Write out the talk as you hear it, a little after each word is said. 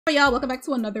Alright y'all, welcome back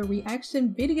to another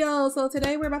reaction video. So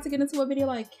today we're about to get into a video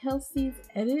like Kelsey's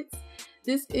edits.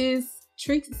 This is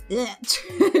Trixie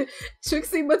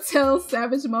Mattel's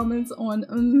Savage Moments on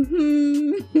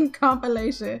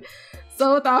compilation.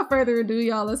 So without further ado,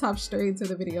 y'all, let's hop straight into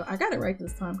the video. I got it right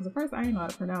this time because at first I didn't know how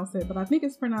to pronounce it, but I think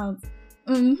it's pronounced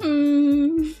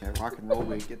Yeah, rock and roll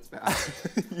week gets bad.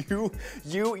 You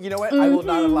know what? I will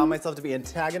not allow myself to be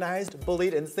antagonized,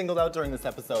 bullied, and singled out during this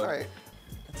episode. All right.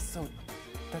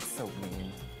 That's so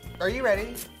mean. Are you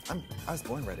ready? I was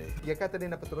born ready.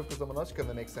 Yekaterina Petrovka Zamanochka,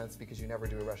 that makes sense because you never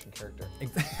do a Russian character.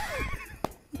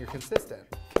 You're consistent.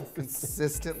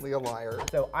 Consistently a liar.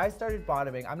 So I started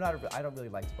bottoming. I don't really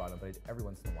like to bottom, but every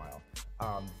once in a while.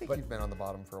 I think you've been on the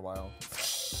bottom for a while.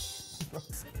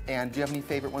 And do you have any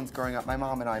favorite ones growing up? My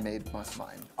mom and I made most of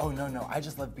mine. Oh no, I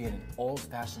just love being an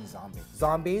old-fashioned zombie.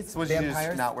 Zombies, Would you vampires.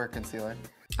 just not wear concealer?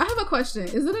 I have a question.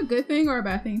 Is it a good thing or a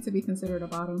bad thing to be considered a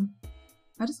bottom?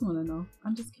 I just want to know.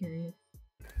 I'm just curious.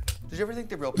 Did you ever think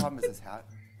the real problem is this hat?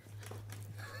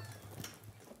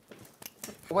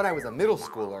 When I was a middle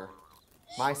schooler,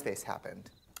 MySpace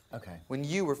happened. Okay. When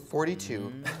you were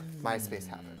 42, MySpace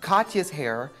happened. Katya's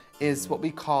hair is what we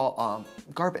call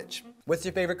garbage. What's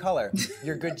your favorite color?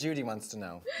 Your good Judy wants to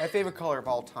know. My favorite color of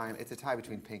all time, it's a tie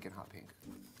between pink and hot pink.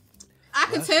 I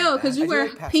can tell because you wear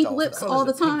pink lips all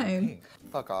the time. Pink.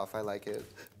 Fuck off, I like it.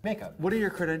 Makeup. What are your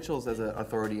credentials as an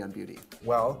authority on beauty?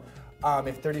 Well,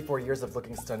 if 34 years of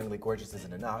looking stunningly gorgeous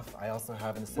isn't enough, I also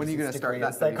have an When are you gonna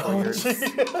associate's start degree in that 34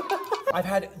 psychology. I've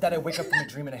had that I wake up from a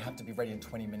dream and I have to be ready in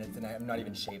 20 minutes and I'm not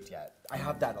even shaved yet. I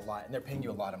have that a lot and they're paying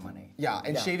you a lot of money. Yeah,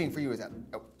 and shaving for you is at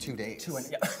 2 days.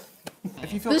 Yeah.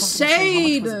 If you feel The comfortable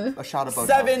shade. Oh, shaving, how much was a shot of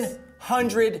Botox?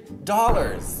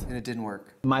 $700. And it didn't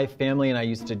work. My family and I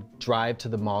used to drive to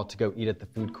the mall to go eat at the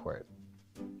food court.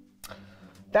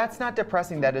 That's not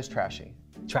depressing, that is trashy.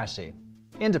 Trashy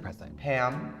and depressing.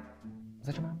 Pam. Is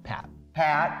that your mom? Pat.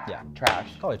 Pat. Yeah. Trash.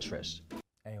 Call her Trish.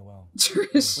 AOL.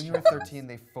 Trish. When you were 13,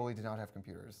 they fully did not have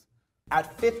computers.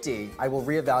 At 50, I will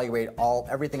reevaluate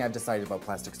everything I've decided about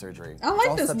plastic surgery. I like It's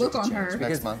all this subject look to on change her.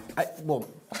 Next month.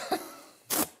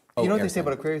 You You know what they say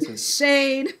about Aquarius?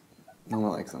 Shade. No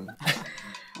one likes them.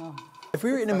 If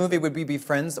we were in a movie, would we be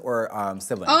friends or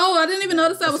siblings? Oh, I didn't even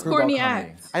notice that was Screwball Courtney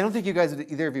comedy. Act. I don't think you guys,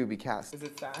 either of you would be cast. Is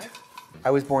it sad?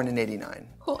 I was born in '89.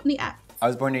 Courtney Act. I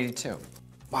was born in '82.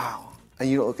 Wow. And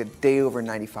you don't look a day over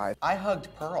 95. I hugged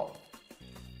Pearl.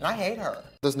 And I hate her.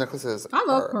 Those necklaces I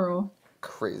love are Pearl.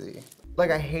 crazy.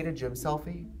 Like, I hate a gym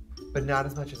selfie, but not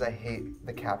as much as I hate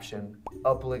the caption,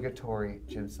 obligatory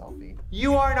gym selfie.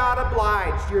 You are not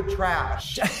obliged, you're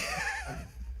trash.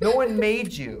 No one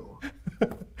made you.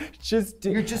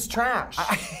 You're just trash.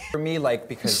 For me, like,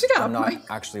 because She got I'm a not pine-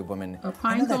 actually a woman. a I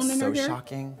pine know that's cone in her so hair?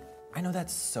 shocking. I know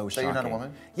that's so That shocking. you're not a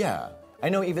woman? Yeah. I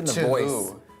know even the To voice.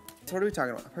 who? So what are we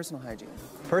talking about? Personal hygiene.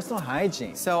 Personal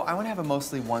hygiene. So I want to have a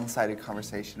mostly one-sided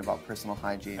conversation about personal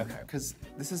hygiene. Okay. Because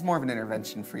this is more of an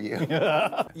intervention for you.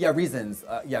 Yeah, reasons.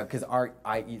 Yeah, because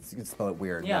you can spell it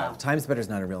weird. Yeah. Times Better's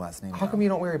not a real last name. How come you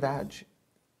don't wear a badge?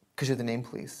 Because you're the name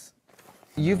police.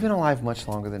 You've been alive much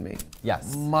longer than me.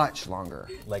 Yes. Much longer.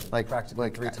 Like practically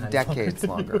 3 times decades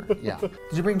longer. Yeah. Did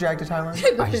you bring drag to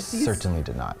Thailand? I certainly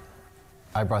did not.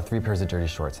 I brought 3 pairs of dirty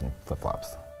shorts and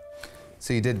flip-flops.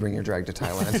 So you did bring your drag to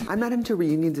Thailand. I'm not into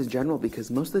reunions in general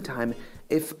because most of the time,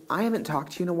 if I haven't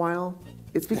talked to you in a while,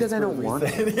 it's because I don't want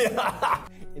to.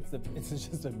 It's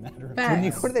just a matter of When you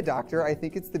Facts. go to the doctor, I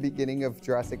think it's the beginning of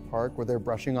Jurassic Park where they're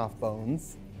brushing off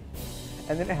bones.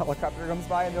 And then a helicopter comes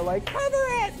by and they're like, cover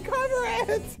it,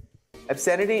 cover it!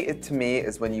 Obscenity, to me,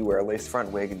 is when you wear a lace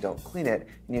front wig and don't clean it,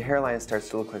 and your hairline starts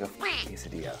to look like a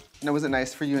quesadilla. Now, was it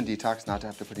nice for you in detox not to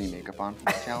have to put any makeup on for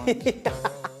the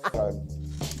challenge?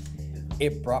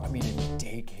 It brought me to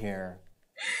daycare.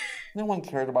 No one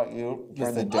cared about you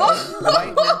during the Listen. day. White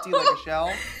and empty like a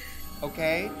shell,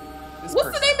 okay? This What's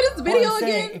the person- name of this video I'm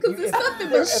saying, again? if Because you- it's if- nothing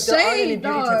there- but if there aren't any shade,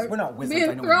 beauty tips, dog. we're not wizards, I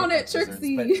Being know we thrown look at like wizards,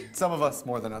 Trixie. but- Some of us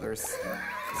more than others.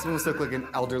 Some of us look like an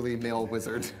elderly male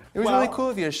wizard. It was really cool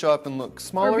of you to show up and look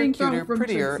smaller, being thrown cuter, from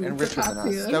prettier, Trixie and to richer than us.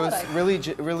 Katya. That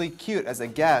was really cute as a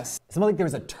guest. It's not like there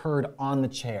was a turd on the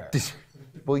chair.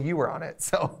 Well, you were on it,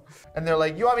 so. And they're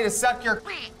like, you want me to suck your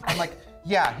I'm like,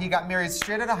 yeah, he got married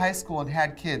straight out of high school and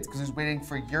had kids because he was waiting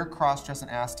for your cross-dressing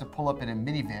ass to pull up in a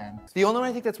minivan. The only one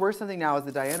I think that's worse than anything now is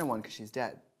the Diana one because she's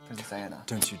dead. Princess Diana.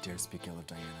 Don't you dare speak ill of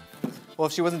Diana. Well,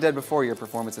 if she wasn't dead before, your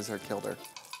performances have killed her.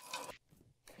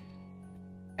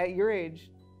 At your age,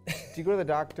 do you go to the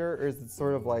doctor or is it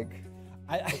sort of like,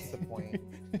 what's the point?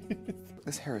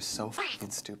 This hair is so fucking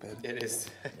stupid. It is.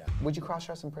 Would you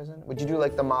cross-dress in prison? Would you do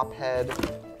like the mop head?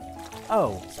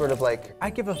 Oh, Sort of like, I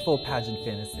give a full pageant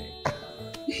fantasy.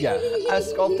 Yeah. A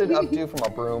sculpted updo from a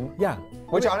broom. Yeah.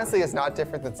 Which honestly is not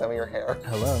different than some of your hair.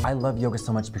 Hello. I love yoga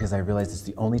so much because I realize it's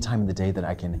the only time in the day that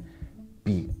I can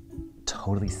be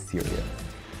totally serious.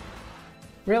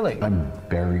 Really? I'm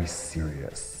very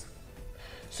serious.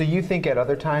 So you think at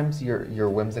other times you're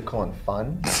whimsical and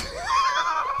fun?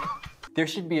 There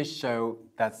should be a show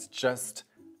that's just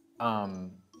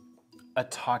a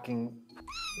talking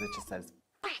that just says.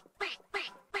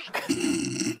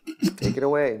 Take it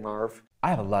away, Marv. I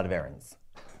have a lot of errands.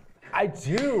 I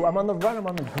do. I'm on the run. I'm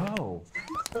on the go.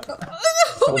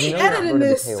 Who be editing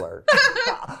this?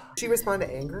 She respond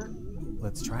to anger?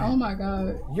 Let's try. Oh my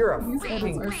god. You're a These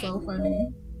edits are so funny.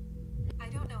 I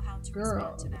don't know how to Girl.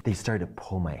 respond to that. They started to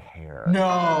pull my hair. No.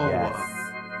 Yes.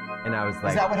 And I was like,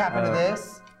 Is that what happened to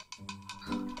this?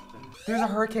 There's a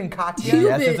Hurricane Katya. You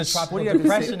Yes, it's bitch. a tropical What do you have to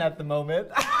depression say? at the moment.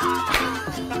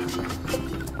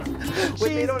 What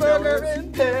they don't know is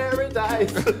in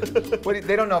paradise. What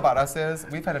they don't know about us is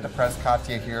we've had a depressed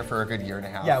Katya here for a good year and a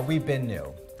half. Yeah, we've been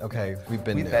new. Okay, we've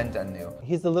been We've new. been done new.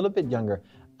 he's a little bit younger.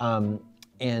 So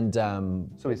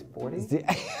he's 40?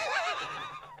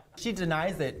 She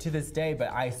denies it to this day,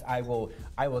 but I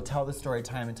will tell the story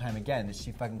time and time again that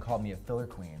she fucking called me a filler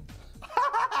queen.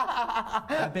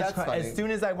 That bitch That's funny. as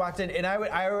soon as I walked in, and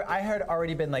I had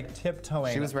already been like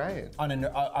tiptoeing. She was right.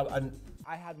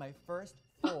 I had my first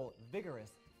full,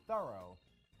 vigorous, thorough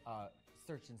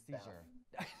search and seizure.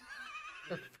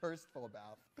 Your first full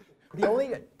bath. The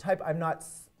only type I'm not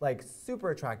like super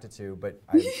attracted to, but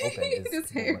I'm open is His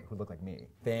hair. who look like me.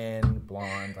 Thin,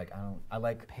 blonde, like I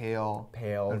like Pale,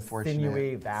 sinewy,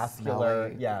 unfortunate, vascular,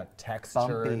 smelly, yeah,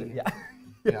 textured, bumpy. yeah.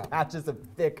 Yeah. Patches of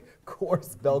thick,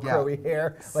 coarse, velcro-y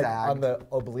hair, like on Sagged. the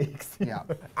obliques. Yeah.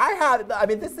 I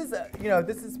mean, this is,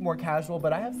 this is more casual,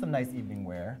 but I have some nice evening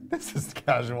wear. This is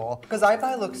casual. Because I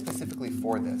buy looks specifically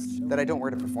for this that I don't wear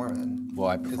to perform in. Well,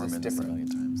 I 'Cause perform it's in this a different. million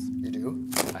times. You do?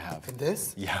 I have. In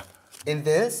this? Yeah. In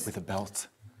this? With a belt.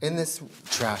 In this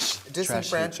Trash.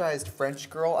 disenfranchised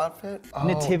French girl outfit? Oh.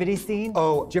 Nativity scene?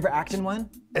 Oh. Did you ever act in one?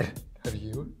 Have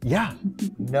you? Yeah.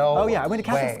 No. Oh yeah, I went to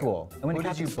Catholic way. school. I went Who to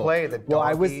did Catholic you school. play? The Well,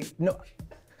 I was donkey? no.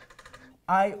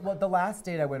 Well, the last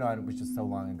date I went on, which was so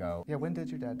long ago. Yeah, when did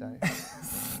your dad die?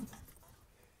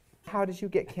 How did you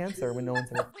get cancer when no one's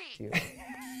ever you?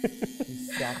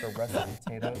 You sack of russet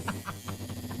potatoes.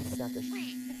 You sack of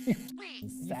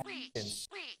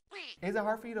Is it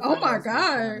hard for you to Oh find my guys who want to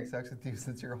have God. sex with you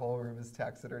since your whole room is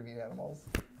taxidermy animals?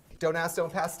 Don't ask,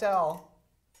 don't pastel.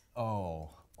 Oh.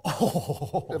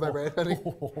 Am I right, honey?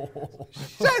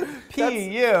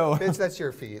 P.U. Bitch, that's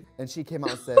your feet. And she came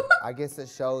out and said, I guess it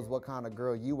shows what kind of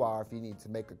girl you are if you need to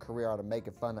make a career out of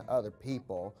making fun of other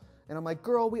people. And I'm like,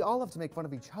 girl, we all have to make fun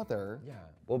of each other. yeah.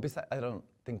 Well, besides, I don't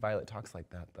think Violet talks like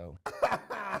that though.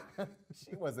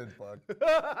 She wasn't booked.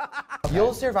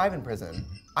 You'll survive in prison.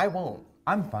 I won't.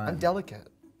 I'm fun. I'm delicate.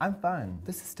 I'm fun.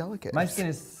 This is delicate. My skin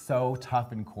is so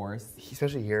tough and coarse.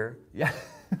 Especially here. Yeah.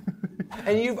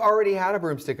 And you've already had a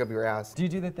broomstick up your ass. Do you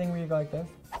do the thing where you go like this?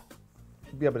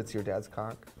 Yeah, but it's your dad's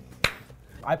cock.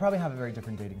 I probably have a very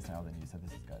different dating style than you, so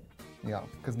this is good. Yeah,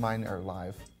 because mine are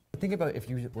live. Think about if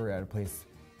you were at a place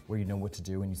where you know what to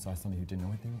do and you saw somebody who didn't know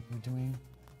what they were doing.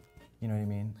 You know what I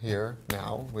mean? Here,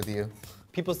 now, with you.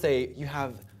 People say you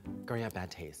have, girl, you have bad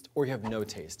taste, or you have no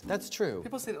taste. That's true.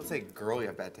 People don't say, girl, you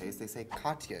have bad taste. They say,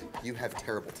 Katya, you have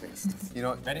terrible taste. You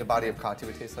know what the body of Katya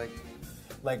would taste like?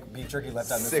 Like beef jerky left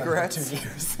out in the Cigarettes. sun for 2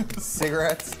 years.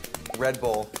 Cigarettes, Red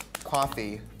Bull,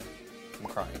 coffee. I'm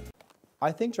crying.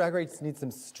 I think Drag Race needs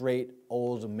some straight,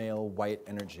 old, male, white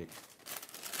energy.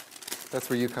 That's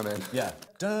where you come in. Yeah.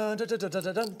 Dun dun dun dun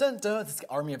dun dun dun dun. This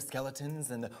army of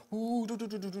skeletons and the ooh do do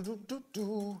do do do do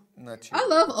do. Not you. I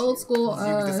love old school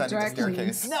You descended drag the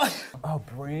queens. staircase. No. Oh,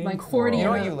 brain. Like 40 You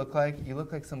know and what up. you look like? You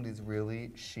look like somebody's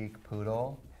really chic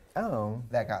poodle Oh.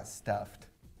 that got stuffed.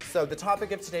 So the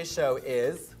topic of today's show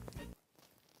is,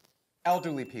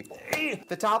 Elderly people.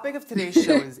 The topic of today's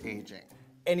show is aging.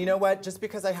 and you know what? Just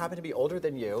because I happen to be older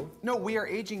than you, No, we are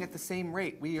aging at the same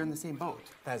rate. We are in the same boat.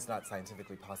 that is not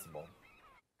scientifically possible.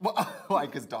 Why?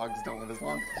 Because dogs don't live as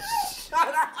long?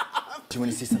 Do you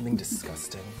want to see something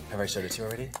disgusting? Have I showed it to you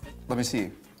already? Let me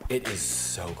see. It is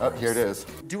so Oh, gross. here it is.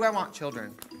 Do I want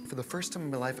children? For the first time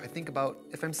in my life, I think about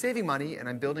if I'm saving money and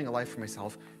I'm building a life for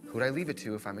myself, who would I leave it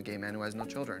to if I'm a gay man who has no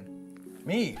children?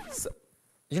 Me.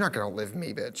 You're not gonna live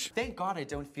me, bitch. Thank God I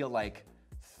don't feel like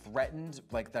threatened,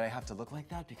 like that I have to look like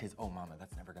that, because oh mama,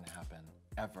 that's never gonna happen,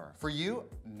 ever. For you,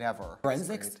 never.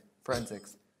 Forensics?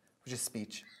 Forensics, which is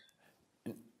speech.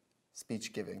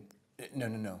 Speech giving.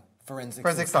 No. Forensics.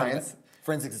 Forensic is cutting science. up-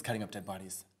 forensics is cutting up dead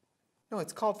bodies. No,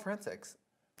 it's called forensics.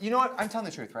 You know what? I'm telling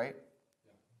the truth, right?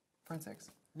 Forensics.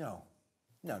 No.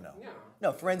 No.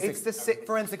 No, forensic. It's the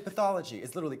forensic pathology.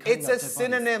 It's literally cutting It's up a dead bodies.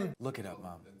 synonym. Look it up,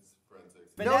 Mom.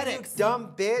 No, you Phonetics.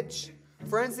 dumb bitch.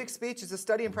 Forensic speech is a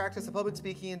study and practice of public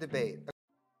speaking and debate.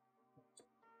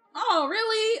 Oh,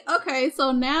 really? Okay,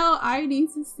 so now I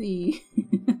need to see.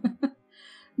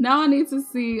 Now I need to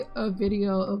see a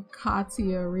video of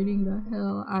Katya reading the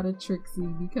hell out of Trixie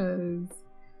because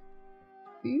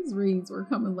these reads were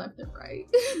coming left and right.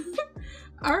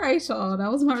 Alright, y'all,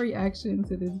 that was my reaction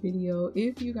to this video.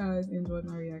 If you guys enjoyed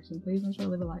my reaction, please make sure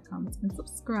to leave a like, comment, and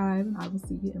subscribe, and I will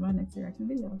see you in my next reaction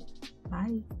video.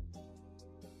 Bye.